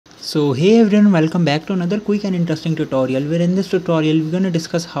So hey everyone, welcome back to another quick and interesting tutorial, where in this tutorial we're going to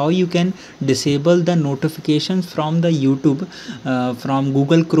discuss how you can disable the notifications from the YouTube from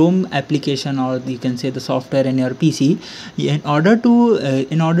Google Chrome application, or you can say the software in your PC. In order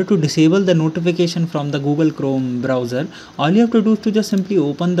to disable the notification from the Google Chrome browser, all you have to do is to just simply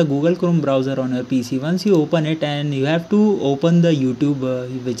open the Google Chrome browser on your PC. Once you open it, and you have to open the YouTube,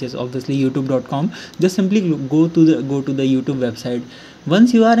 which is obviously youtube.com. Just simply go to the YouTube website.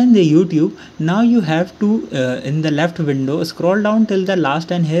 Once you are in the YouTube, now you have to in the left window scroll down till the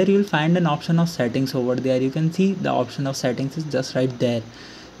last, and here you will find an option of settings over there. You can see the option of settings is just right there.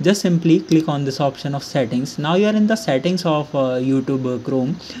 Just simply click on this option of settings. Now you are in the settings of YouTube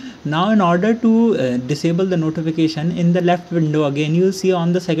Chrome. Now in order to disable the notification, in the left window again you will see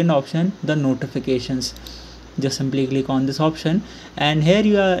on the second option the notifications. Just simply click on this option, and here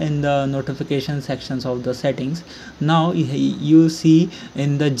you are in the notification sections of the settings. Now you see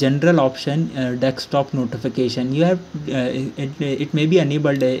in the general option desktop notification, you have it may be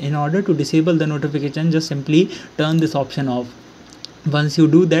enabled. In order to disable the notification, just simply turn this option off. Once you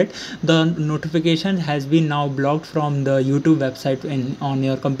do that, the notification has been now blocked from the YouTube website on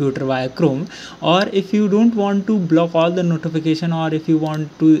your computer via Chrome. Or if you don't want to block all the notification, or if you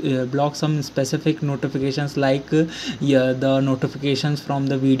want to block some specific notifications, like the notifications from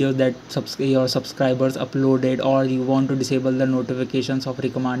the video that your subscribers uploaded, or you want to disable the notifications of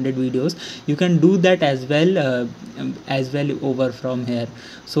recommended videos, you can do that as well over from here.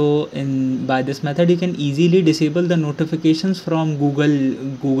 So by this method you can easily disable the notifications from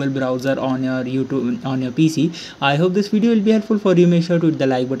Google browser on your PC. I hope this video will be helpful for you. Make sure to hit the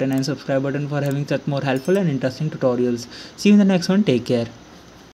like button and subscribe button for having such more helpful and interesting tutorials. See you in the next one. Take care.